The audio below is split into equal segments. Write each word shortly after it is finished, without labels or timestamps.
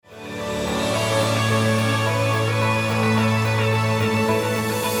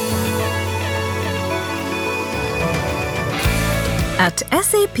At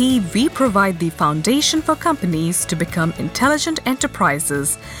SAP, we provide the foundation for companies to become intelligent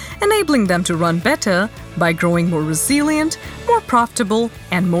enterprises, enabling them to run better by growing more resilient, more profitable,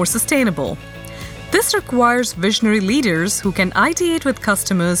 and more sustainable. This requires visionary leaders who can ideate with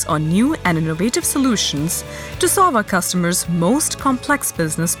customers on new and innovative solutions to solve our customers' most complex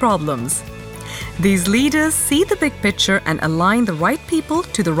business problems. These leaders see the big picture and align the right people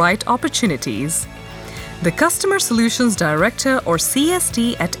to the right opportunities. The Customer Solutions Director, or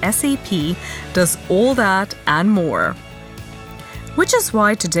CSD, at SAP does all that and more. Which is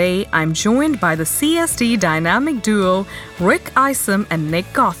why today I'm joined by the CSD dynamic duo Rick Isom and Nick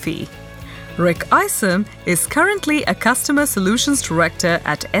Goffey. Rick Isom is currently a Customer Solutions Director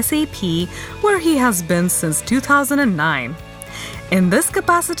at SAP, where he has been since 2009. In this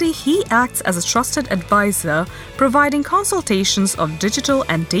capacity, he acts as a trusted advisor, providing consultations of digital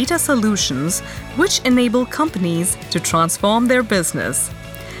and data solutions which enable companies to transform their business.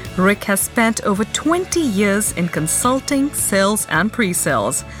 Rick has spent over 20 years in consulting, sales, and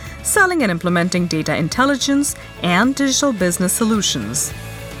pre-sales, selling and implementing data intelligence and digital business solutions.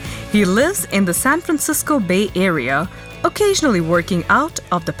 He lives in the San Francisco Bay Area, occasionally working out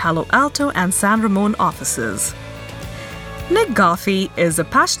of the Palo Alto and San Ramon offices. Nick Goffey is a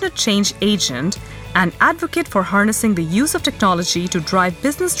passionate change agent and advocate for harnessing the use of technology to drive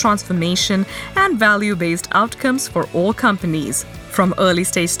business transformation and value-based outcomes for all companies, from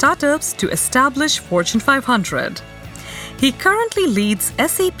early-stage startups to established Fortune 500. He currently leads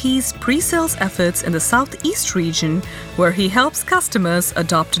SAP's pre-sales efforts in the Southeast region, where he helps customers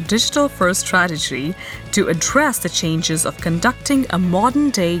adopt a digital-first strategy to address the changes of conducting a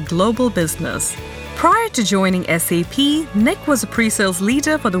modern-day global business. Prior to joining SAP, Nick was a pre-sales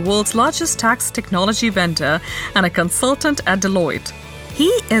leader for the world's largest tax technology vendor and a consultant at Deloitte. He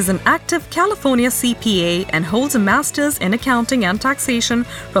is an active California CPA and holds a master's in accounting and taxation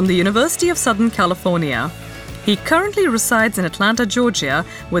from the University of Southern California. He currently resides in Atlanta, Georgia,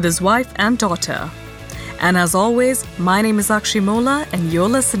 with his wife and daughter. And as always, my name is Akshi Mola, and you're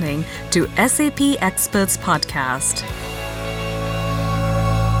listening to SAP Experts Podcast.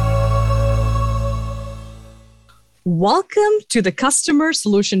 Welcome to the Customer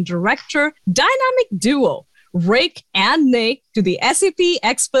Solution Director dynamic duo, Rick and Nick, to the SAP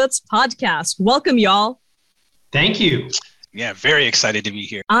Experts Podcast. Welcome, y'all. Thank you. Yeah, very excited to be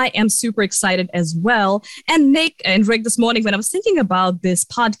here. I am super excited as well. And Nick and Rick, this morning, when I was thinking about this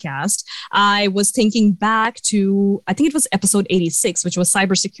podcast, I was thinking back to, I think it was episode 86, which was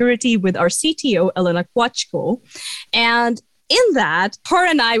cybersecurity with our CTO, Elena Kwachko. And in that, her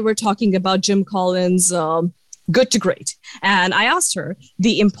and I were talking about Jim Collins' Good to Great. And I asked her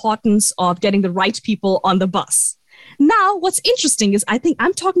the importance of getting the right people on the bus. Now, what's interesting is I think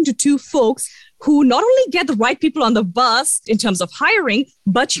I'm talking to two folks who not only get the right people on the bus in terms of hiring,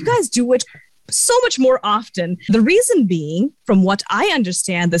 but you guys do it so much more often. The reason being, from what I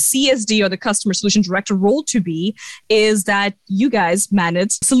understand, the CSD, or the Customer Solution Director role to be, is that you guys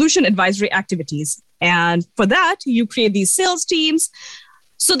manage solution advisory activities. And for that, you create these sales teams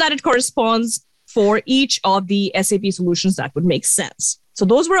so that it corresponds for each of the SAP solutions that would make sense. So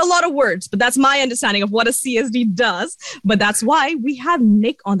those were a lot of words, but that's my understanding of what a CSD does. But that's why we have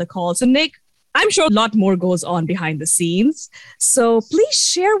Nick on the call. So Nick, I'm sure a lot more goes on behind the scenes. So please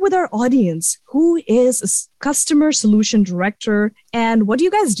share with our audience, who is a Customer Solution Director and what do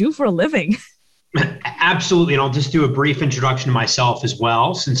you guys do for a living? Absolutely. And I'll just do a brief introduction to myself as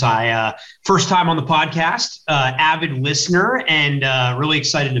well, since I first time on the podcast, avid listener, and really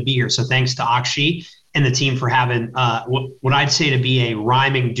excited to be here. So thanks to Akshi and the team for having what I'd say to be a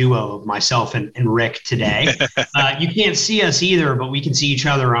rhyming duo of myself and Rick today. You can't see us either, but we can see each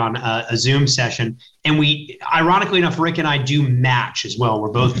other on a Zoom session. And we, ironically enough, Rick and I do match as well. We're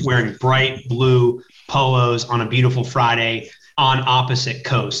both wearing bright blue polos on a beautiful Friday on opposite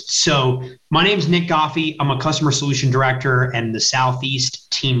coasts. So my name's Nick Goffey. I'm a Customer Solution Director and the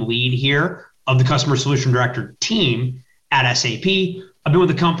Southeast team lead here of the Customer Solution Director team at SAP. I've been with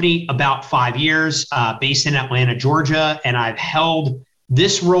the company about 5 years, based in Atlanta, Georgia, and I've held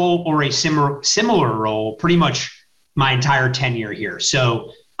this role or a similar role pretty much my entire tenure here.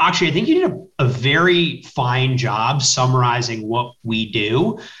 So actually, I think you did a very fine job summarizing what we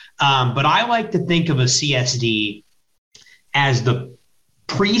do. But I like to think of a CSD as the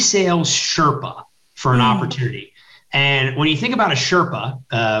pre-sales Sherpa for an opportunity. And when you think about a Sherpa,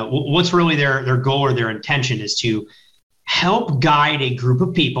 what's really their goal or their intention is to help guide a group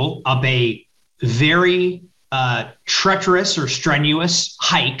of people up a very treacherous or strenuous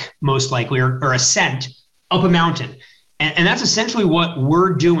hike, most likely, or ascent up a mountain. And that's essentially what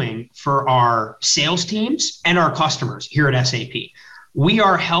we're doing for our sales teams and our customers here at SAP. We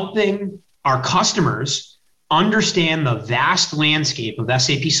are helping our customers understand the vast landscape of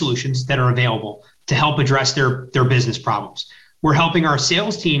SAP solutions that are available to help address their business problems. We're helping our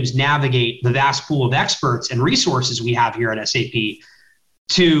sales teams navigate the vast pool of experts and resources we have here at SAP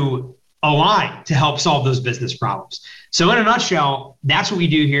to align to help solve those business problems. So in a nutshell, that's what we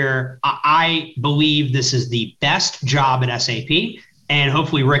do here. I believe this is the best job at SAP, and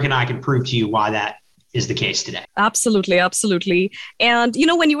hopefully Rick and I can prove to you why that is the case today. Absolutely, absolutely. And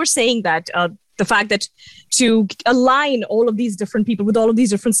when you were saying that, the fact that to align all of these different people with all of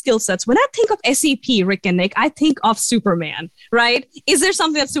these different skill sets, when I think of SAP, Rick and Nick, I think of Superman, right? Is there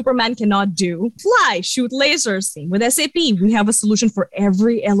something that Superman cannot do? Fly, shoot lasers. Same with SAP. We have a solution for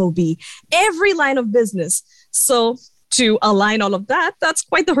every LOB, every line of business. So to align all of that, that's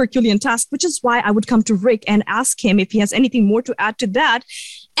quite the Herculean task, which is why I would come to Rick and ask him if he has anything more to add to that.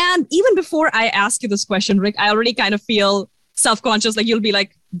 And even before I ask you this question, Rick, I already kind of feel self-conscious, like you'll be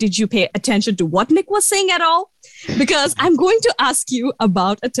like, did you pay attention to what Nick was saying at all? Because I'm going to ask you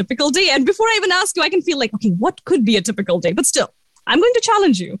about a typical day. And before I even ask you, I can feel like, okay, what could be a typical day? But still, I'm going to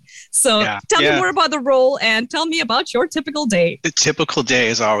challenge you. So tell me more about the role and tell me about your typical day. The typical day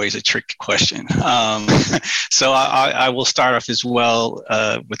is always a tricky question. So I will start off as well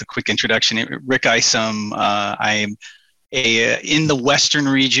with a quick introduction. Rick Isom, I am in the Western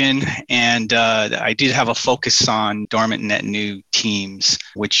region, and I did have a focus on dormant net new teams,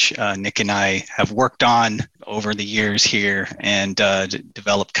 which Nick and I have worked on over the years here and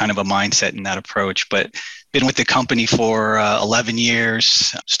developed kind of a mindset in that approach. But been with the company for 11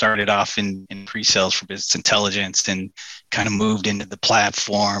 years, started off in pre-sales for business intelligence and kind of moved into the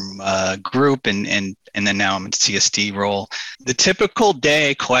platform group and then now I'm in CSD role. The typical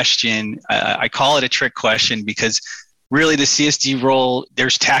day question, I call it a trick question because really the CSD role,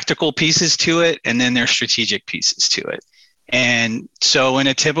 there's tactical pieces to it and then there's strategic pieces to it. And so in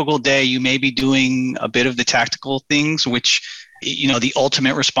a typical day, you may be doing a bit of the tactical things, which, the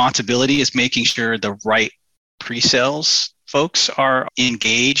ultimate responsibility is making sure the right pre-sales folks are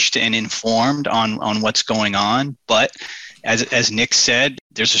engaged and informed on what's going on. But as Nick said,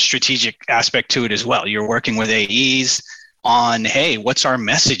 there's a strategic aspect to it as well. You're working with AEs on, hey, what's our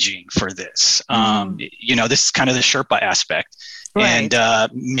messaging for this? This is kind of the Sherpa aspect. Right.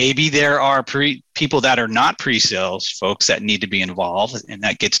 And maybe there are people that are not pre-sales folks that need to be involved, and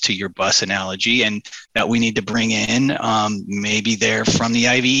that gets to your bus analogy, and that we need to bring in. Maybe they're from the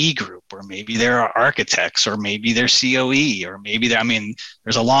IVE group, or maybe they're architects, or maybe they're COE, or maybe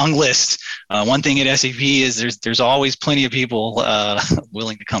there's a long list. One thing at SAP is there's always plenty of people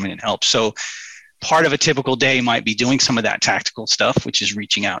willing to come in and help. So part of a typical day might be doing some of that tactical stuff, which is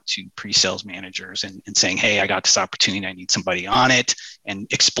reaching out to pre-sales managers and saying, hey, I got this opportunity. I need somebody on it, and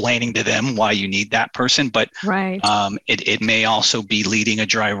explaining to them why you need that person. But it may also be leading a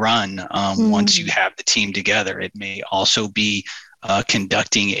dry run once you have the team together. It may also be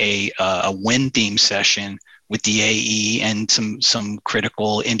conducting a win theme session with the AE and some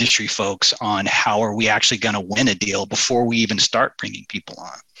critical industry folks on how are we actually going to win a deal before we even start bringing people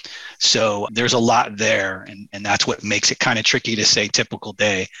on. So there's a lot there, and that's what makes it kind of tricky to say typical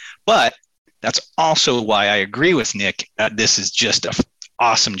day. But that's also why I agree with Nick that this is just an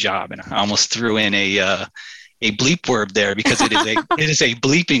awesome job. And I almost threw in a bleep word there because it is a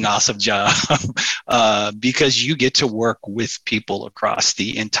bleeping awesome job because you get to work with people across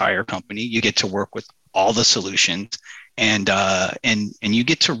the entire company. You get to work with all the solutions, and you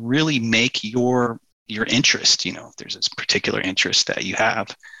get to really make your interest, if there's this particular interest that you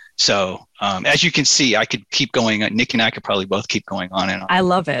have. So as you can see, I could keep going. Nick and I could probably both keep going on and on. I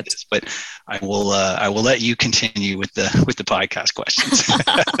love it. This, but I will let you continue with the podcast questions.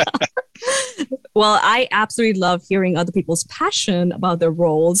 Well, I absolutely love hearing other people's passion about their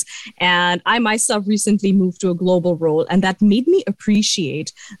roles. And I myself recently moved to a global role, and that made me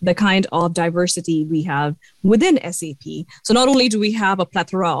appreciate the kind of diversity we have within SAP. So not only do we have a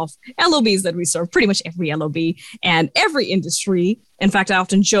plethora of LOBs that we serve, pretty much every LOB and every industry. In fact, I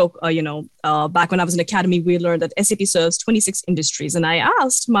often joke, back when I was in academy, we learned that SAP serves 26 industries. And I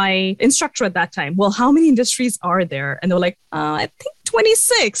asked my instructor at that time, well, how many industries are there? And they were like, I think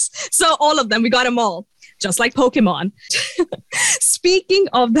 26. So all of them, we got them all, just like Pokemon. Speaking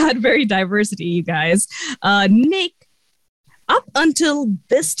of that very diversity, you guys, Nick, up until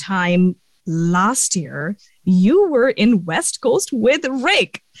this time last year, you were in West Coast with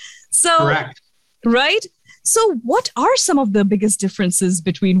Rick. So, correct. Right? So what are some of the biggest differences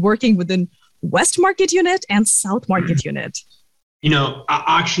between working within West Market Unit and South Market Unit?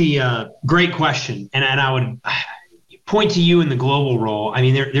 Actually, great question. And I would point to you in the global role. I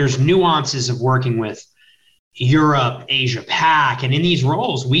mean, there's nuances of working with Europe, Asia Pac. And in these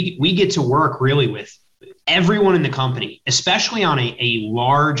roles, we get to work really with everyone in the company, especially on a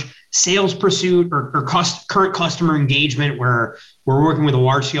large sales pursuit or current customer engagement where we're working with a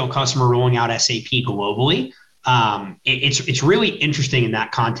large scale customer rolling out SAP globally. It's really interesting in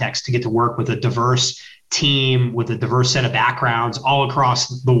that context to get to work with a diverse team with a diverse set of backgrounds all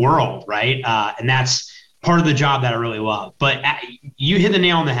across the world, right? And that's part of the job that I really love. But you hit the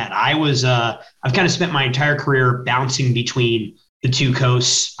nail on the head. I've kind of spent my entire career bouncing between the two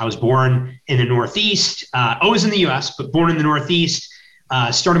coasts. I was born in the Northeast, always in the US, but born in the Northeast,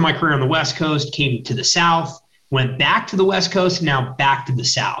 started my career on the West Coast, came to the South, went back to the West Coast, now back to the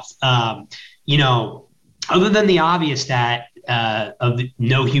South. Other than the obvious that of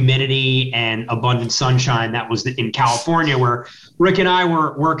no humidity and abundant sunshine that was in California where Rick and I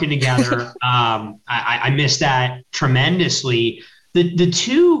were working together, I miss that tremendously. The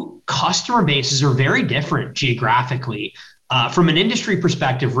two customer bases are very different geographically. From an industry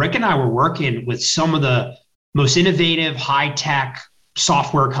perspective, Rick and I were working with some of the most innovative, high-tech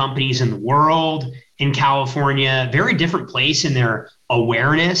software companies in the world in California, very different place in their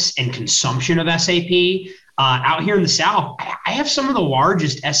awareness and consumption of SAP. Out here in the South, I have some of the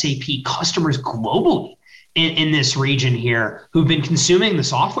largest SAP customers globally in this region here who've been consuming the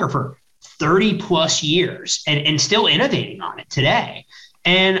software for 30 plus years and still innovating on it today.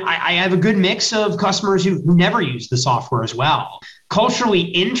 And I have a good mix of customers who never use the software as well.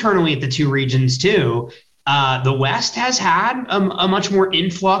 Culturally, internally at the two regions too, the West has had a much more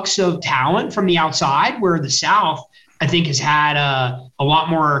influx of talent from the outside, where the South, I think, has had a lot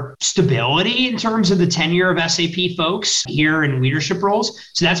more stability in terms of the tenure of SAP folks here in leadership roles.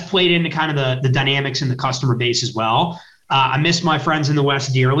 So that's played into kind of the dynamics in the customer base as well. I miss my friends in the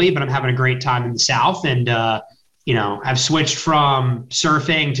West dearly, but I'm having a great time in the South. And I've switched from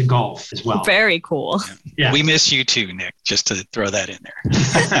surfing to golf as well. Very cool. Yeah. We miss you too, Nick, just to throw that in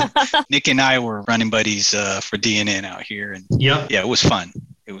there. Nick and I were running buddies for DNN out here. And yeah, it was fun.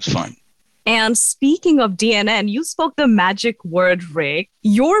 And speaking of DNN, you spoke the magic word, Rick.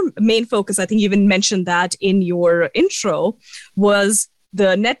 Your main focus, I think you even mentioned that in your intro, was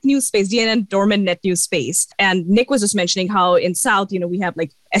the net new space, DNN dormant net new space. And Nick was just mentioning how in South, we have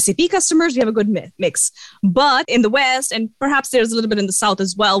like SAP customers, we have a good mix. But in the West, and perhaps there's a little bit in the South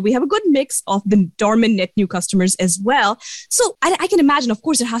as well, we have a good mix of the dormant net new customers as well. So I can imagine, of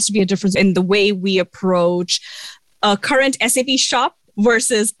course, there has to be a difference in the way we approach a current SAP shop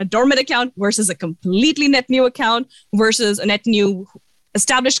versus a dormant account versus a completely net new account versus a net new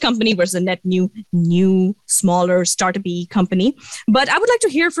established company versus a net new, smaller, startup-y company. But I would like to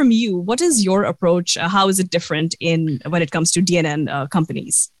hear from you. What is your approach? How is it different when it comes to DNN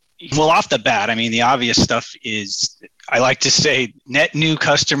companies? Well, off the bat, the obvious stuff is, I like to say, net new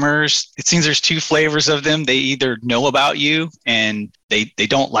customers. It seems there's two flavors of them. They either know about you and they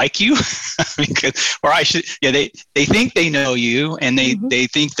don't like you, they think they know you, and they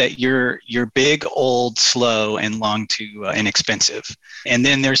think that you're big, old, slow, and long to inexpensive. And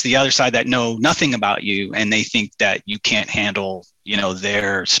then there's the other side that know nothing about you, and they think that you can't handle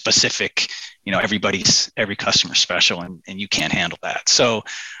their specific, every customer special, and you can't handle that. So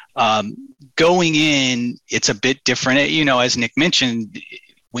going in, it's a bit different. As Nick mentioned,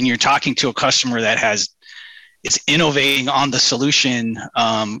 when you're talking to a customer that is innovating on the solution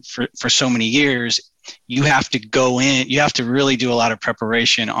for so many years, you have to go in, you have to really do a lot of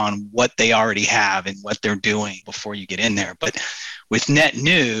preparation on what they already have and what they're doing before you get in there. But with net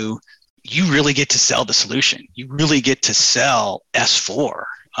new, you really get to sell the solution. You really get to sell S4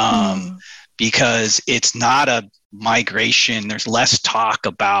 because it's not a migration. There's less talk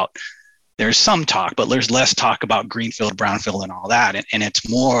about, there's some talk, but there's less talk about greenfield, brownfield, and all that. And it's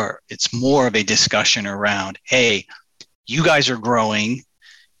more of a discussion around, hey, you guys are growing.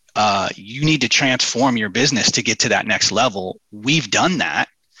 You need to transform your business to get to that next level. We've done that.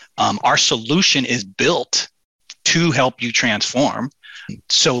 Our solution is built to help you transform.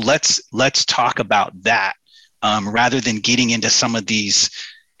 So let's talk about that rather than getting into some of these,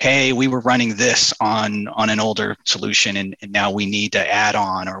 hey, we were running this on an older solution and now we need to add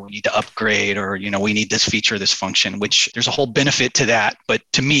on, or we need to upgrade, or, we need this feature, this function, which there's a whole benefit to that. But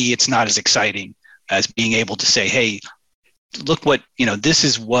to me, it's not as exciting as being able to say, hey, look what, this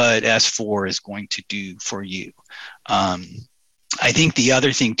is what S4 is going to do for you. I think the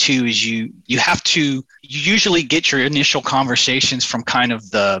other thing too is you usually get your initial conversations from kind of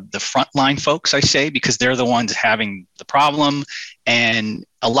the frontline folks, I say, because they're the ones having the problem. And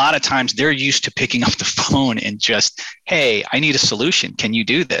a lot of times they're used to picking up the phone and just, hey, I need a solution. Can you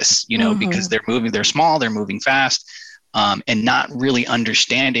do this? Because they're small, they're moving fast. and not really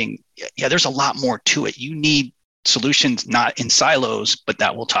understanding, there's a lot more to it. You need solutions not in silos, but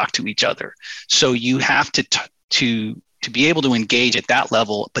that will talk to each other. So you have to be able to engage at that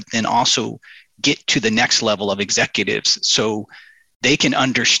level, but then also get to the next level of executives so they can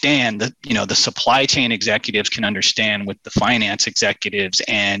understand that, the supply chain executives can understand with the finance executives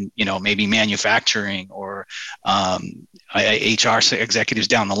and, maybe manufacturing or HR executives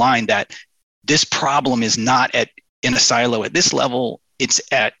down the line, that this problem is not in a silo at this level. It's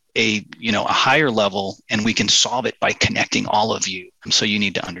at a higher level, and we can solve it by connecting all of you. So you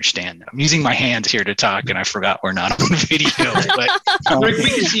need to understand that. I'm using my hands here to talk, and I forgot we're not on video. But Rick, we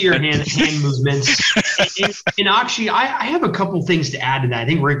can see your hand movements. And Akshay, I have a couple things to add to that. I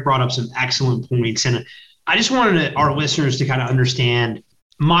think Rick brought up some excellent points, and I just wanted our listeners to kind of understand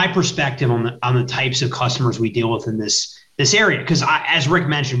my perspective on the types of customers we deal with in this area. Because as Rick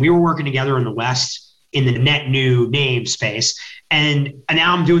mentioned, we were working together in the West in the net new name space. And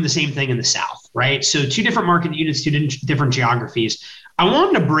now I'm doing the same thing in the South, right? So 2 different market units, 2 different geographies. I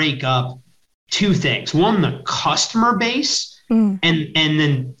wanted to break up 2 things. One, the customer base, and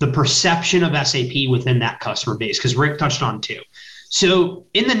then the perception of SAP within that customer base, because Rick touched on 2. So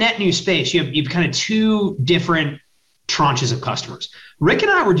in the net new space, you have kind of 2 different tranches of customers. Rick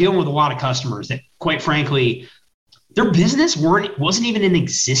and I were dealing with a lot of customers that, quite frankly, their business wasn't even in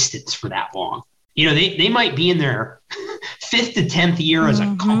existence for that long. They might be in their 5th to 10th year as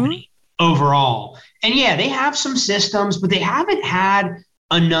a company overall. And yeah, they have some systems, but they haven't had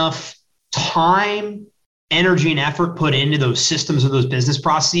enough time, energy, and effort put into those systems or those business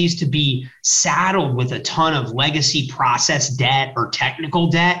processes to be saddled with a ton of legacy process debt or technical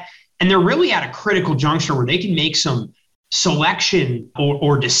debt. And they're really at a critical juncture where they can make some selection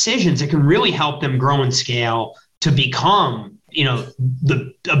or decisions that can really help them grow and scale to become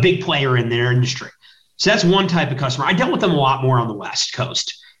a big player in their industry. So that's one type of customer. I dealt with them a lot more on the West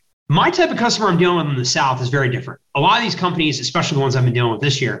Coast. My type of customer I'm dealing with in the South is very different. A lot of these companies, especially the ones I've been dealing with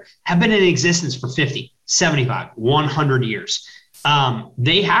this year, have been in existence for 50, 75, 100 years.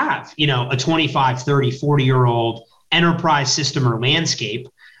 They have, a 25, 30, 40-year-old enterprise system or landscape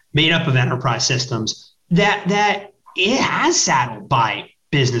made up of enterprise systems that it has saddled by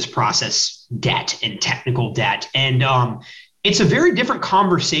business process debt and technical debt. And it's a very different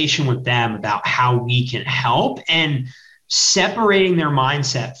conversation with them about how we can help, and separating their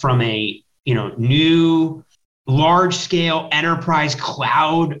mindset from a new large scale enterprise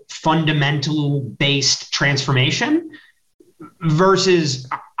cloud fundamental based transformation versus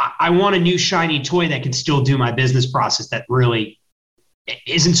I want a new shiny toy that can still do my business process that really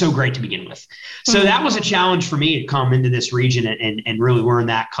isn't so great to begin with. So that was a challenge for me to come into this region and really learn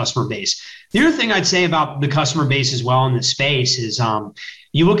that customer base. The other thing I'd say about the customer base as well in this space is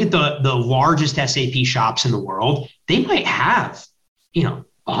you look at the largest SAP shops in the world, they might have,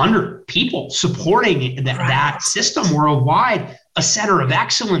 100 people supporting that system worldwide, a center of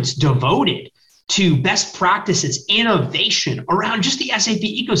excellence devoted to best practices, innovation around just the SAP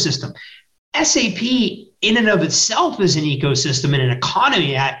ecosystem. SAP in and of itself is an ecosystem and an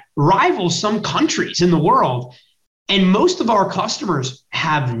economy that rivals some countries in the world. And most of our customers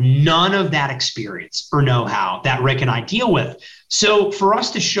have none of that experience or know-how that Rick and I deal with. So for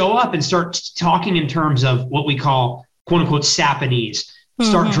us to show up and start talking in terms of what we call quote unquote Sapanese,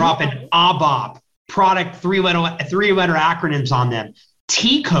 start dropping ABAP, product three-letter acronyms on them,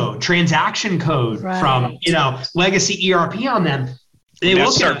 T-code, transaction code from, legacy ERP on them. They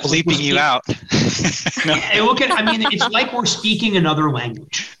will start bleeping you out. They look at, it's like we're speaking another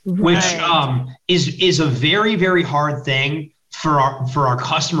language, which is a very, very hard thing for our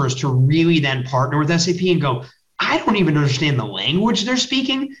customers to really then partner with SAP and go, I don't even understand the language they're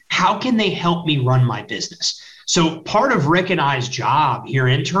speaking. How can they help me run my business? So part of Rick and I's job here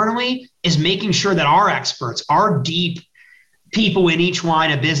internally is making sure that our experts, our deep people in each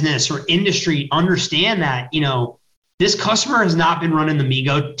line of business or industry understand that, this customer has not been running the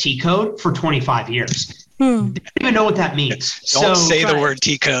MeGo T-code for 25 years. They don't even know what that means. Don't say the word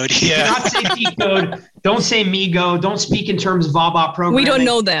T-code. Yeah. Do not say T-code. Don't say MeGo. Don't speak in terms of ABAP programming. We don't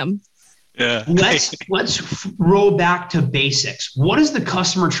know them. Yeah. Let's roll back to basics. What is the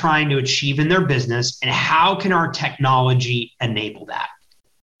customer trying to achieve in their business, and how can our technology enable that?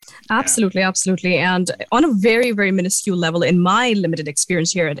 Absolutely, absolutely. And on a very, very minuscule level, in my limited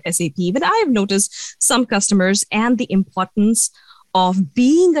experience here at SAP, even I have noticed some customers and the importance of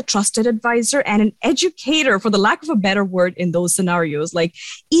being a trusted advisor and an educator, for the lack of a better word, in those scenarios. Like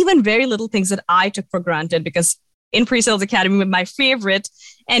even very little things that I took for granted because in Pre-Sales Academy, my favorite,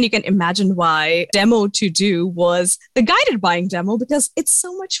 and you can imagine why, demo to do was the guided buying demo, because it's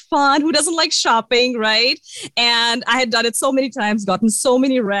so much fun. Who doesn't like shopping, right? And I had done it so many times, gotten so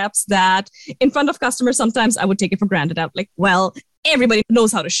many reps that in front of customers, sometimes I would take it for granted. I'm like, well, everybody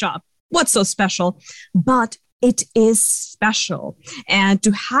knows how to shop. What's so special? But it is special. And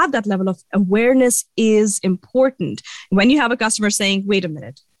to have that level of awareness is important. When you have a customer saying, wait a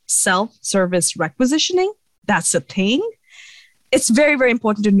minute, self-service requisitioning, that's a thing. It's very, very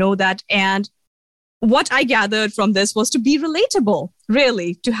important to know that. And what I gathered from this was to be relatable,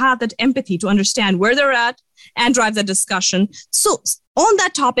 really, to have that empathy, to understand where they're at and drive that discussion. So on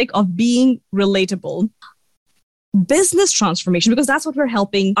that topic of being relatable, business transformation, because that's what we're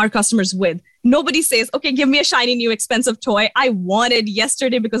helping our customers with. Nobody says, okay, give me a shiny new expensive toy. I want it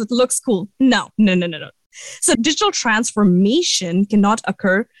yesterday because it looks cool. No. So digital transformation cannot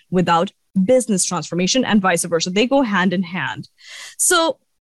occur without business transformation and vice versa. They go hand in hand. So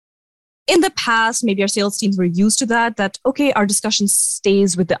in the past, maybe our sales teams were used to that, okay, our discussion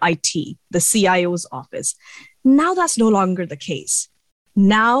stays with the IT, the CIO's office. Now that's no longer the case.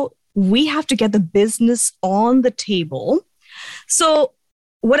 Now we have to get the business on the table. So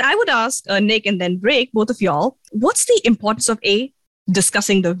what I would ask Nick and then Rick, both of y'all, what's the importance of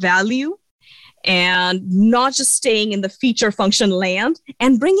discussing the value and not just staying in the feature function land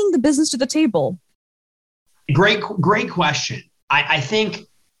and bringing the business to the table? Great question. I think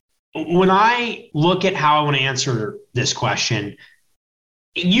when I look at how I want to answer this question,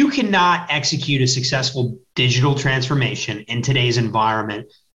 you cannot execute a successful digital transformation in today's environment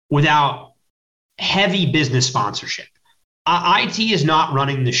without heavy business sponsorship. IT is not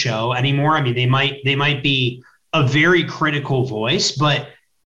running the show anymore. I mean, they might be a very critical voice, but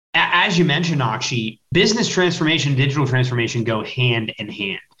as you mentioned, Akshi, business transformation, digital transformation go hand in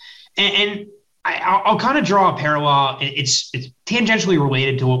hand. And I'll kind of draw a parallel. It's tangentially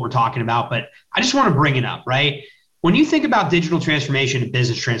related to what we're talking about, but I just want to bring it up, right? When you think about digital transformation and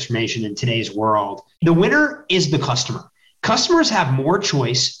business transformation in today's world, the winner is the customer. Customers have more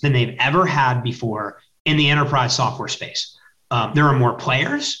choice than they've ever had before in the enterprise software space. There are more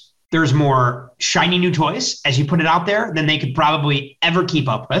players. There's more shiny new toys, as you put it out there, than they could probably ever keep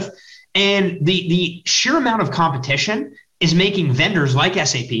up with. And the sheer amount of competition is making vendors like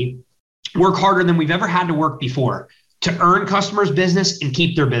SAP work harder than we've ever had to work before to earn customers' business and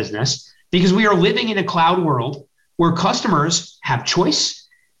keep their business, because we are living in a cloud world where customers have choice.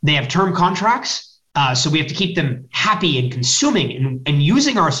 They have term contracts. So we have to keep them happy and consuming and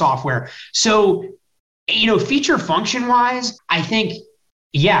using our software. So, feature function wise, I think,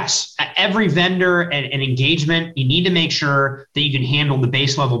 yes, every vendor and engagement, you need to make sure that you can handle the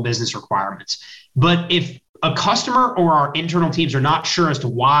base level business requirements. But if a customer or our internal teams are not sure as to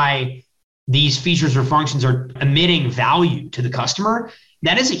why these features or functions are emitting value to the customer,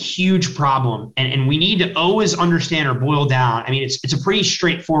 that is a huge problem. And we need to always understand or boil down. I mean, it's a pretty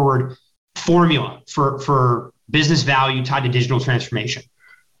straightforward formula for business value tied to digital transformation.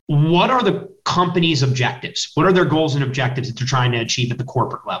 What are the company's objectives? What are their goals and objectives that they're trying to achieve at the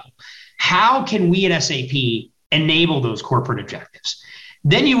corporate level? How can we at SAP enable those corporate objectives?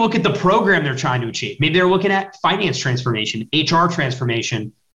 Then you look at the program they're trying to achieve. Maybe they're looking at finance transformation, HR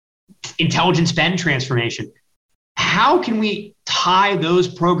transformation, intelligent spend transformation. How can we tie those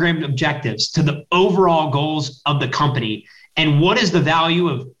program objectives to the overall goals of the company? And what is the value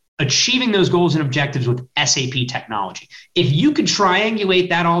of achieving those goals and objectives with SAP technology? If you could triangulate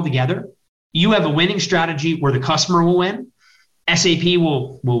that all together, you have a winning strategy where the customer will win, SAP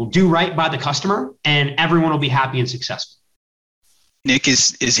will do right by the customer, and everyone will be happy and successful. Nick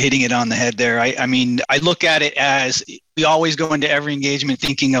is hitting it on the head there. I mean, I look at it as we always go into every engagement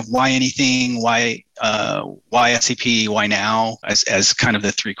thinking of why anything, why SAP, why now, as kind of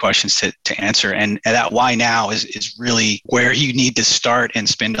the three questions to answer. And that why now is really where you need to start and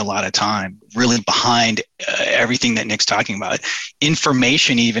spend a lot of time, really behind everything that Nick's talking about.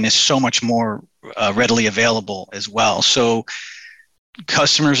 Information even is so much more readily available as well. So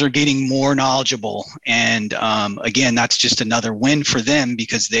customers are getting more knowledgeable, and again, that's just another win for them,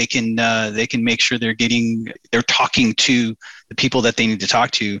 because they can make sure they're talking to the people that they need to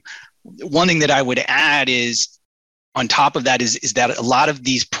talk to. One thing that I would add is, on top of that, is that a lot of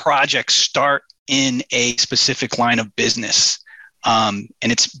these projects start in a specific line of business, and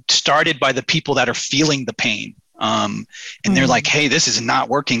it's started by the people that are feeling the pain. And they're like, hey, this is not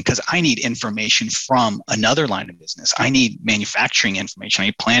working because I need information from another line of business. I need manufacturing information. I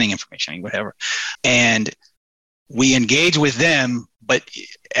need planning information. I need whatever. And we engage with them. But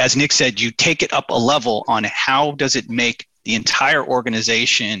as Nick said, you take it up a level on how does it make the entire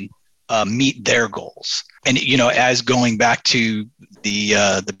organization meet their goals. And, as going back to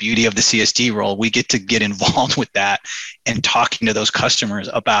the beauty of the CSD role, we get to get involved with that and talking to those customers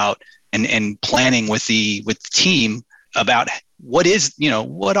about and planning with the team about what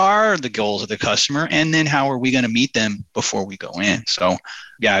are the goals of the customer, and then how are we going to meet them before we go in. So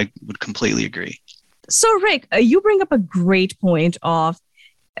yeah, I would completely agree. So Rick, you bring up a great point of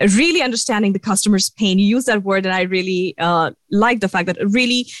really understanding the customer's pain. You use that word, and I really like the fact that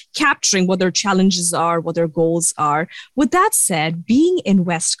really capturing what their challenges are, what their goals are. With that said, being in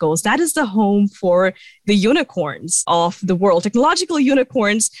West Coast, that is the home for the unicorns of the world, technological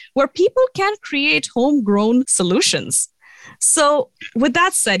unicorns, where people can create homegrown solutions. So with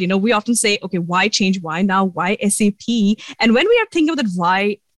that said, we often say, okay, why change? Why now? Why SAP? And when we are thinking of that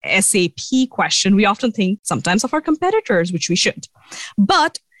why SAP question, we often think sometimes of our competitors, which we should.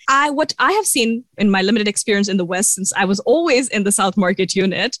 But what I have seen in my limited experience in the West, since I was always in the South Market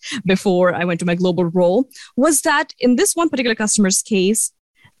unit before I went to my global role, was that in this one particular customer's case,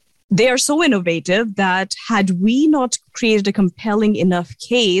 they are so innovative that had we not created a compelling enough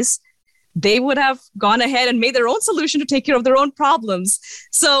case, they would have gone ahead and made their own solution to take care of their own problems.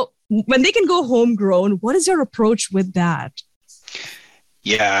 So when they can go homegrown, what is your approach with that?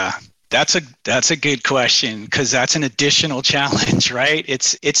 Yeah, that's a good question, because that's an additional challenge, right?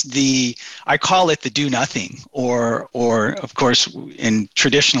 I call it the do nothing, or of course, and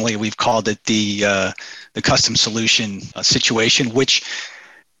traditionally we've called it the custom solution situation, which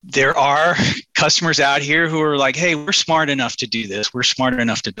there are customers out here who are like, hey, we're smart enough to do this. We're smart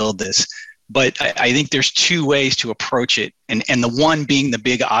enough to build this. But I think there's two ways to approach it. And the one being the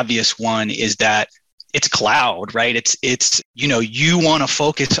big obvious one is that it's cloud, right? It's you want to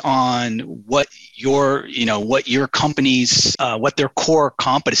focus on what your company's, what their core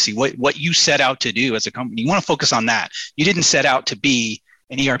competency, what you set out to do as a company. You want to focus on that. You didn't set out to be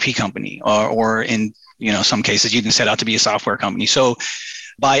an ERP company, or in some cases you didn't set out to be a software company. So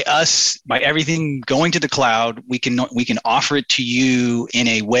by everything going to the cloud, we can offer it to you in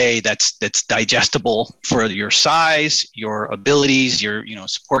a way that's digestible for your size, your abilities, your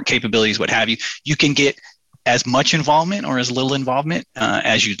support capabilities, what have you. You can get as much involvement or as little involvement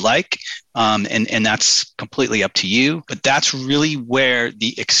as you'd like, and that's completely up to you. But that's really where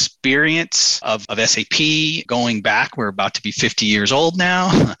the experience of SAP going back, we're about to be 50 years old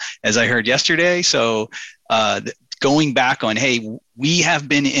now, as I heard yesterday. So going back on, hey, we have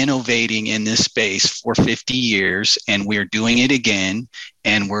been innovating in this space for 50 years and we're doing it again.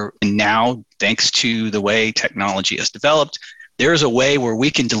 And now, thanks to the way technology has developed, there's a way where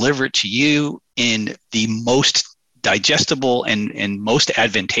we can deliver it to you in the most digestible and most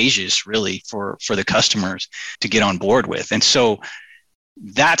advantageous, really, for the customers to get on board with. And so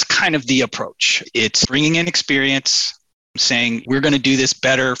that's kind of the approach. It's bringing in experience, saying we're going to do this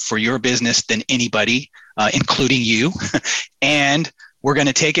better for your business than anybody, including you. And we're going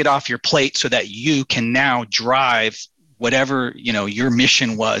to take it off your plate so that you can now drive whatever, your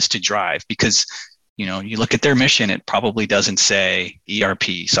mission was to drive. Because, you look at their mission, it probably doesn't say ERP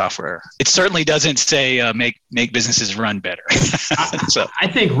software. It certainly doesn't say make businesses run better. So I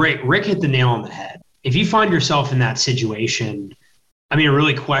think Rick hit the nail on the head. If you find yourself in that situation, I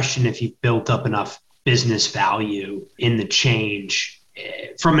really question if you've built up enough business value in the change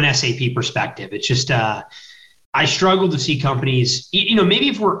from an SAP perspective. It's just, I struggle to see companies, maybe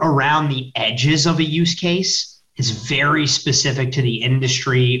if we're around the edges of a use case, it's very specific to the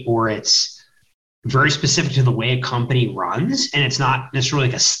industry, or it's very specific to the way a company runs, and it's not necessarily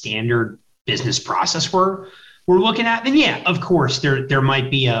like a standard business process we're looking at, then yeah, of course, there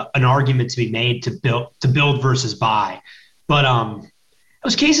might be an argument to be made to build versus buy. But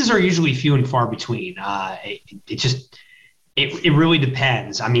those cases are usually few and far between. It really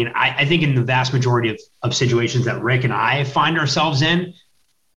depends. I think in the vast majority of situations that Rick and I find ourselves in,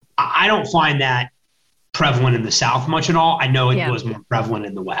 I don't find that prevalent in the South much at all. I know it was more prevalent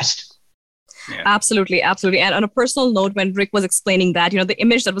in the West. Yeah. Absolutely. And on a personal note, when Rick was explaining that, the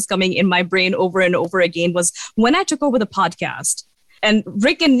image that was coming in my brain over and over again was when I took over the podcast. And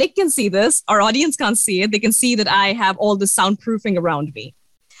Rick and Nick can see this. Our audience can't see it. They can see that I have all the soundproofing around me.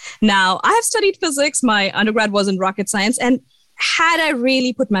 Now, I have studied physics. My undergrad was in rocket science. And had I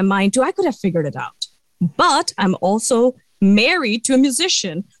really put my mind to, I could have figured it out. But I'm also married to a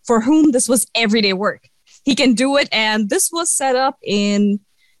musician for whom this was everyday work. He can do it. And this was set up in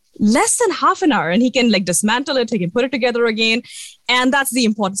less than half an hour, and he can dismantle it. He can put it together again. And that's the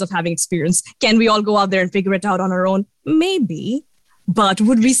importance of having experience. Can we all go out there and figure it out on our own? Maybe. But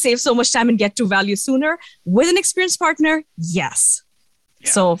would we save so much time and get to value sooner with an experienced partner? Yes. Yeah.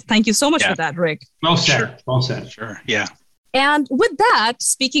 So thank you so much for that, Rick. Well said. Sure. Well said. Sure. Yeah. And with that,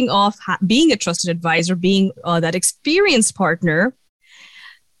 speaking of being a trusted advisor, being that experienced partner,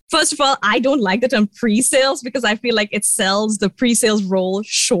 first of all, I don't like the term pre-sales because I feel like it sells the pre-sales role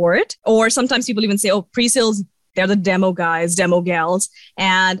short. Or sometimes people even say, oh, pre-sales, they're the demo guys, demo gals.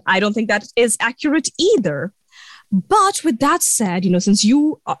 And I don't think that is accurate either. But with that said, since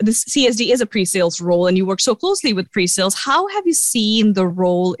this CSD is a pre-sales role and you work so closely with pre-sales, how have you seen the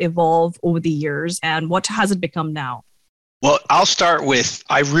role evolve over the years and what has it become now? Well, I'll start with,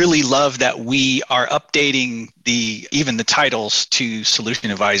 I really love that we are updating even the titles to solution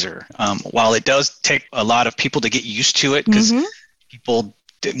advisor. While it does take a lot of people to get used to it, because people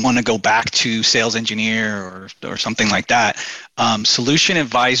want to go back to sales engineer or something like that, solution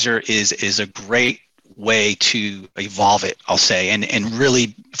advisor is a great way to evolve it, I'll say, and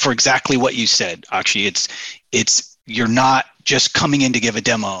really for exactly what you said, Akshay. It's you're not just coming in to give a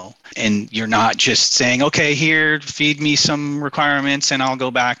demo, and you're not just saying, okay, here, feed me some requirements and I'll go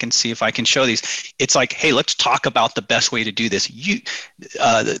back and see if I can show these. It's like, hey, let's talk about the best way to do this.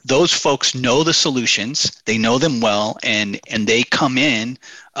 Those folks know the solutions, they know them well, and they come in.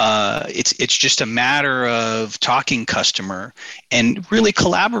 It's just a matter of talking customer and really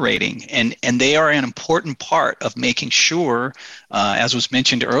collaborating, and they are an important part of making sure, as was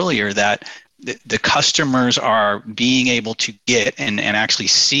mentioned earlier, that the customers are being able to get and actually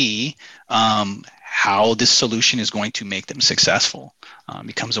see how this solution is going to make them successful.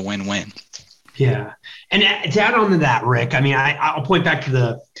 Becomes a win-win. Yeah. And to add on to that, Rick, I mean, I'll point back to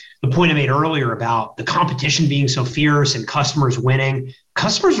the point I made earlier about the competition being so fierce and customers winning.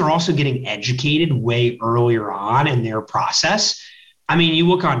 Customers are also getting educated way earlier on in their process. I mean, you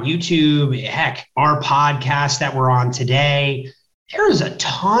look on YouTube, heck, our podcast that we're on today, there is a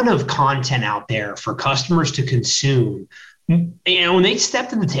ton of content out there for customers to consume. When they step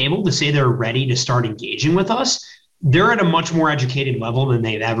to the table to say they're ready to start engaging with us, they're at a much more educated level than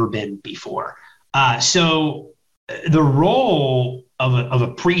they've ever been before. So the role of a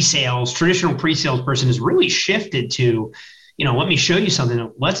pre-sales, traditional pre-sales person has really shifted to, let me show you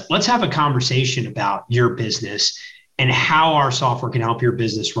something. Let's have a conversation about your business and how our software can help your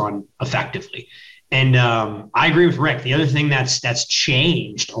business run effectively. And I agree with Rick. The other thing that's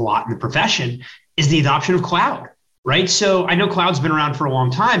changed a lot in the profession is the adoption of cloud, right? So I know cloud's been around for a long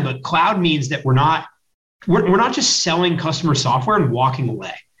time, but cloud means that we're not just selling customer software and walking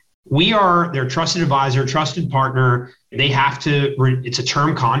away. We are their trusted advisor, trusted partner. They have to, it's a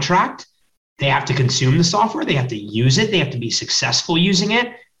term contract. They have to consume the software. They have to use it. They have to be successful using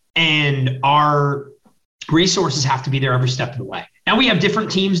it. And our resources have to be there every step of the way. Now we have different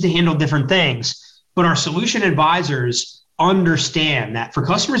teams to handle different things, but our solution advisors understand that for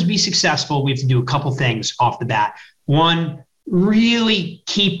customers to be successful, we have to do a couple things off the bat. One, really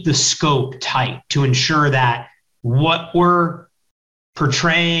keep the scope tight to ensure that what we're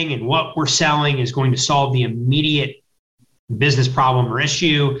portraying and what we're selling is going to solve the immediate business problem or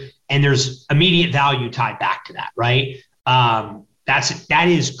issue, and there's immediate value tied back to that, right? That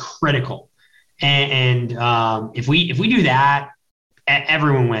is critical, and if we do that,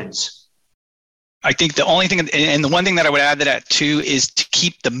 everyone wins. I think the only thing, and the one thing that I would add to that too, is to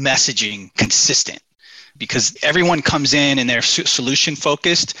keep the messaging consistent, because everyone comes in and they're solution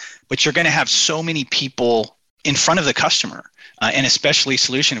focused, but you're going to have so many people in front of the customer, and especially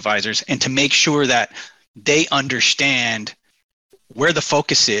solution advisors, and to make sure that they understand where the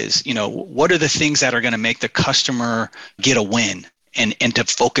focus is, what are the things that are going to make the customer get a win, and to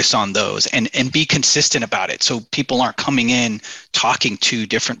focus on those and be consistent about it, so people aren't coming in talking to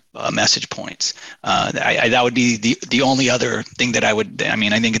different message points. That would be the only other thing that I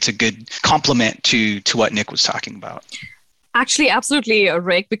think it's a good complement to what Nick was talking about. Actually, absolutely,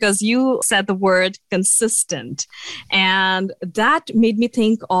 Rick, because you said the word consistent. And that made me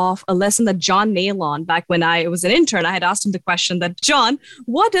think of a lesson that John Nailon, back when I was an intern, I had asked him the question that, John,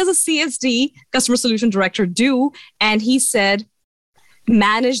 what does a CSD, Customer Solution Director, do? And he said,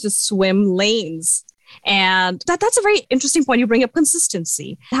 manage the swim lanes. And that's a very interesting point. You bring up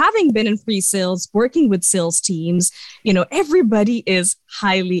consistency. Having been in pre-sales, working with sales teams, everybody is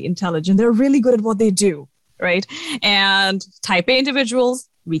highly intelligent. They're really good at what they do. Right? And type A individuals,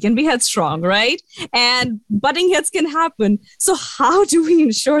 we can be headstrong, right? And butting heads can happen. So how do we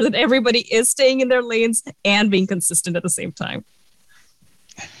ensure that everybody is staying in their lanes and being consistent at the same time?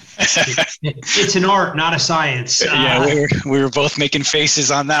 It's an art, not a science. We were both making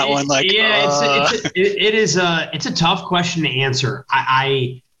faces on that one. Like, it's a tough question to answer.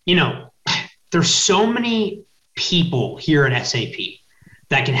 There's so many people here at SAP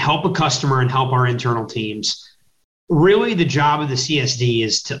that can help a customer and help our internal teams. Really, the job of the CSD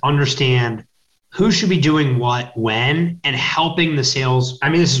is to understand who should be doing what, when, and helping the sales. I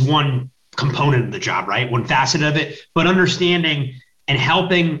mean, this is one component of the job, right? One facet of it, but understanding and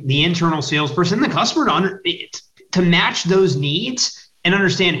helping the internal salesperson, the customer to match those needs and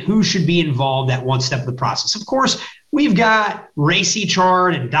understand who should be involved at one step of the process. Of course, we've got RACI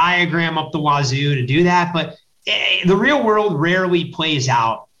chart and diagram up the wazoo to do that, but the real world rarely plays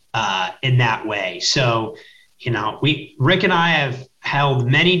out in that way. So, Rick and I have held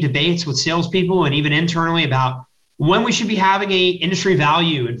many debates with salespeople and even internally about when we should be having a industry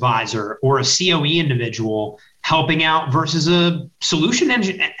value advisor or a COE individual helping out versus a solution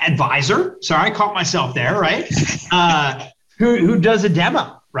advisor. Sorry, I caught myself there, right? Who does a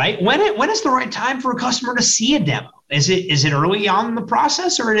demo, right? When is the right time for a customer to see a demo? Is it early on in the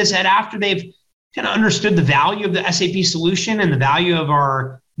process, or is it after they've kind of understood the value of the SAP solution and the value of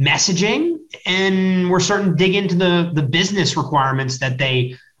our messaging, and we're starting to dig into the business requirements that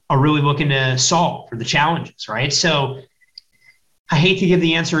they are really looking to solve for the challenges, right? So I hate to give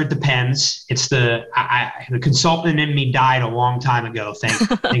the answer, it depends. It's the consultant in me died a long time ago, thank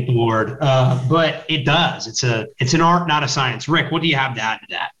the Lord. But it does. It's an art, not a science. Rick, what do you have to add to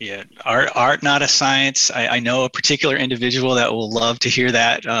that? Yeah, art, not a science. I know a particular individual that will love to hear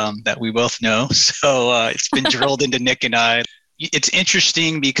that we both know. So it's been drilled into Nick and I. It's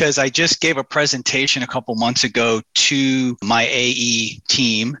interesting because I just gave a presentation a couple months ago to my AE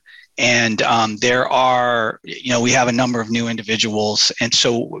team. And there are, we have a number of new individuals. And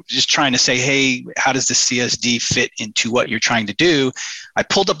so just trying to say, hey, how does the CSD fit into what you're trying to do? I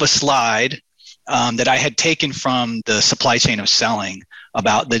pulled up a slide that I had taken from the supply chain of selling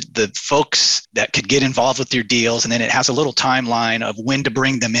about the folks that could get involved with your deals. And then it has a little timeline of when to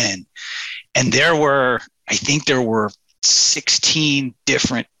bring them in. And I think there were 16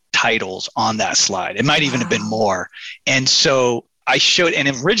 different titles on that slide. It might even have been more. And so I showed, and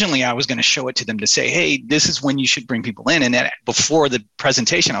originally I was going to show it to them to say, hey, this is when you should bring people in. And then before the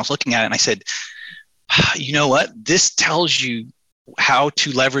presentation, I was looking at it and I said, you know what? This tells you how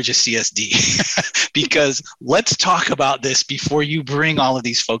to leverage a CSD because let's talk about this before you bring all of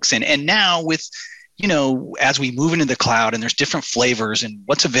these folks in. And now with, as we move into the cloud and there's different flavors and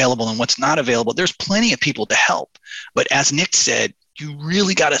what's available and what's not available, there's plenty of people to help. But as Nick said, you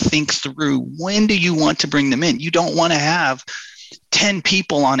really got to think through, when do you want to bring them in? You don't want to have 10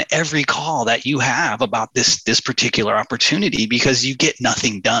 people on every call that you have about this particular opportunity because you get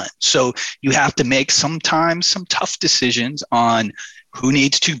nothing done. So you have to make sometimes some tough decisions on who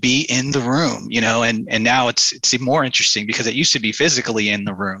needs to be in the room, and now it's more interesting because it used to be physically in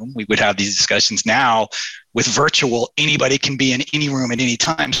the room. We would have these discussions. Now with virtual, anybody can be in any room at any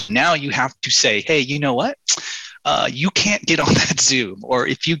time. So now you have to say, hey, you know what? You can't get on that Zoom, or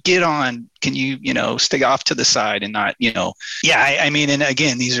if you get on, can you, stay off to the side and not, I mean, and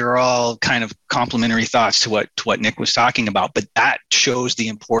again, these are all kind of complementary thoughts to what Nick was talking about, but that shows the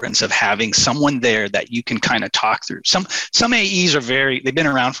importance of having someone there that you can kind of talk through. Some AEs they've been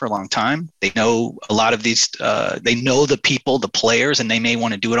around for a long time. They know a lot of these, they know the people, the players, and they may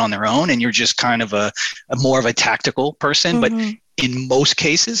want to do it on their own. And you're just kind of a more of a tactical person, but in most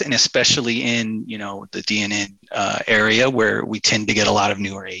cases, and especially in the DNN area where we tend to get a lot of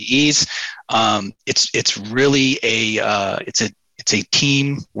newer AEs, it's really it's a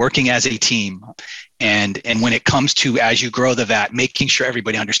team working as a team, and when it comes to, as you grow the VAT, making sure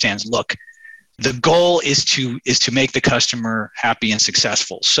everybody understands. Look, the goal is to make the customer happy and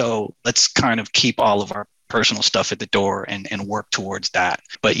successful. So let's kind of keep all of our personal stuff at the door and work towards that.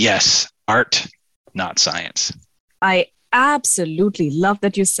 But yes, art, not science. I absolutely love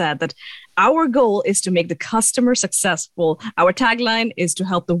that you said that our goal is to make the customer successful. Our tagline is to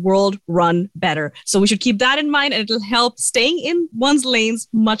help the world run better. So we should keep that in mind, and it'll help staying in one's lanes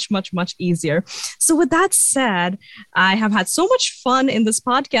much, much, much easier. So with that said, I have had so much fun in this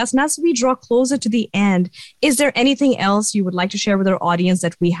podcast. And as we draw closer to the end, is there anything else you would like to share with our audience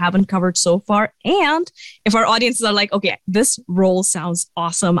that we haven't covered so far? And if our audiences are like, okay, this role sounds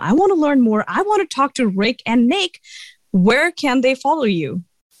awesome, I want to learn more, I want to talk to Rick and Nick, where can they follow you?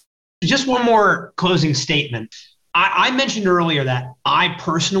 Just one more closing statement. I mentioned earlier that I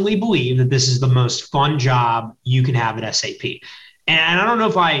personally believe that this is the most fun job you can have at SAP. And I don't know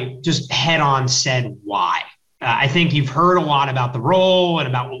if I just head on said why. I think you've heard a lot about the role and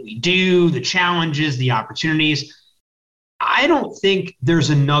about what we do, the challenges, the opportunities. I don't think there's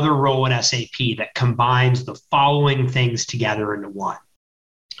another role at SAP that combines the following things together into one.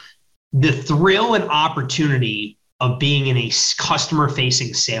 The thrill and opportunity of being in a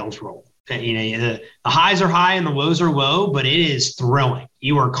customer-facing sales role. The highs are high and the lows are low, but it is thrilling.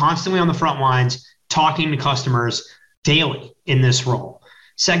 You are constantly on the front lines talking to customers daily in this role.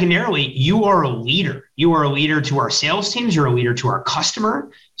 secondarily, you are a leader. You are a leader to our sales teams. You're a leader to our customer.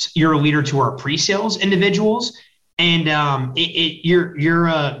 You're a leader to our pre-sales individuals. And you're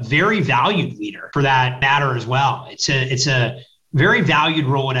a very valued leader for that matter as well. It's a very valued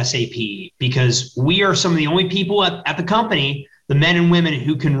role at SAP because we are some of the only people at the company, the men and women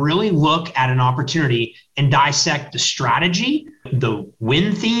who can really look at an opportunity and dissect the strategy, the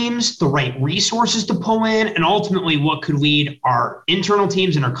win themes, the right resources to pull in, and ultimately what could lead our internal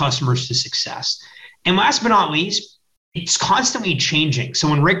teams and our customers to success. And last but not least, it's constantly changing. So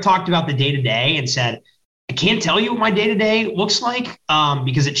when Rick talked about the day-to-day and said, I can't tell you what my day-to-day looks like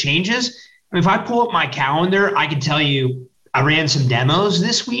because it changes. I mean, if I pull up my calendar, I can tell you I ran some demos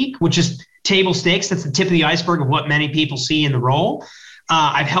this week, which is table stakes. That's the tip of the iceberg of what many people see in the role.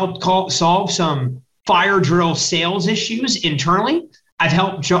 I've helped solve some fire drill sales issues internally. I've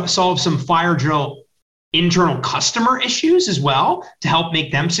helped solve some fire drill internal customer issues as well to help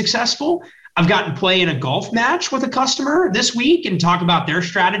make them successful. I've gotten to play in a golf match with a customer this week and talk about their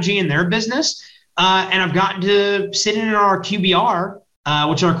strategy and their business. And I've gotten to sit in our QBR,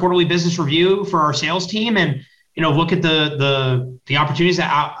 which is our quarterly business review for our sales team, and look at the opportunities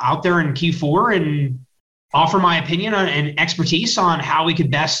that out there in Q4 and offer my opinion and expertise on how we could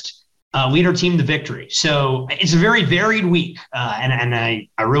best lead our team to victory. So it's a very varied week, and I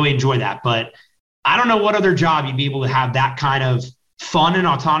really enjoy that. But I don't know what other job you'd be able to have that kind of fun and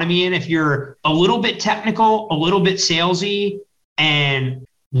autonomy in if you're a little bit technical, a little bit salesy, and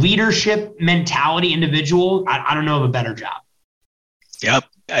leadership mentality individual. I don't know of a better job. Yep.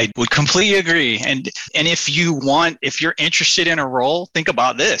 I would completely agree. And if you're interested in a role, think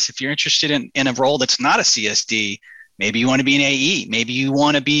about this. If you're interested in a role that's not a CSD, maybe you want to be an AE, maybe you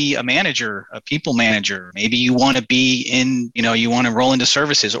want to be a manager, a people manager, maybe you want to be you want to roll into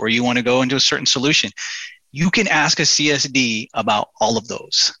services, or you want to go into a certain solution. You can ask a CSD about all of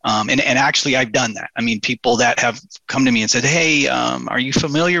those. And actually, I've done that. I mean, people that have come to me and said, hey, are you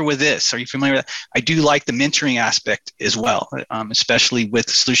familiar with this? Are you familiar with that? I do like the mentoring aspect as well, especially with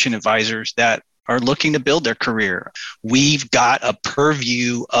solution advisors that are looking to build their career. We've got a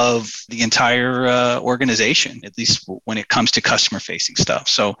purview of the entire organization, at least when it comes to customer-facing stuff.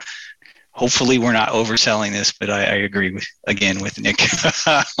 So hopefully we're not overselling this, but I agree with Nick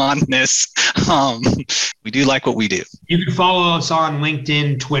on this. We do like what we do. You can follow us on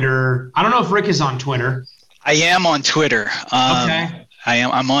LinkedIn, Twitter. I don't know if Rick is on Twitter. I am on Twitter. Okay.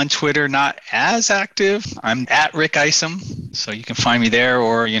 I'm on Twitter, not as active. I'm at Rick Isom, so you can find me there,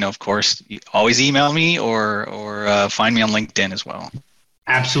 or of course, you always email me or find me on LinkedIn as well.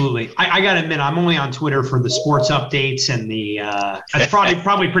 Absolutely. I got to admit, I'm only on Twitter for the sports updates and that's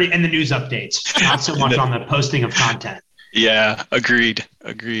probably pretty, and the news updates, not so much on the posting of content. Yeah, agreed.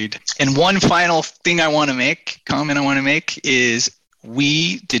 And one final comment I want to make is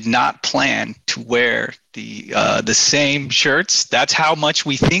we did not plan to wear the same shirts. That's how much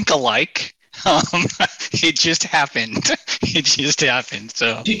we think alike. It just happened.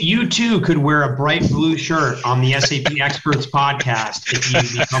 So you too could wear a bright blue shirt on the SAP Experts podcast if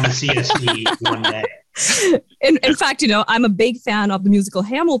you become a CSD one day. In fact, I'm a big fan of the musical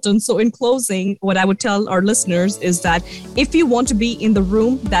Hamilton. So in closing, what I would tell our listeners is that if you want to be in the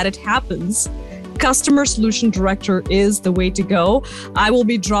room that it happens, Customer Solution Director is the way to go. I will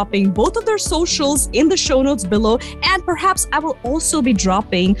be dropping both of their socials in the show notes below, and perhaps I will also be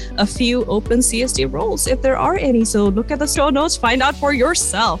dropping a few open CSD roles if there are any. So look at the show notes, find out for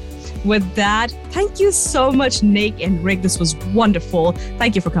yourself. With that, thank you so much, Nick and Rick. This was wonderful.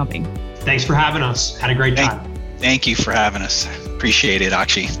 Thank you for coming. Thanks for having us. Had a great time. Thank you for having us. Appreciate it,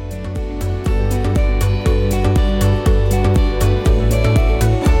 Akshi.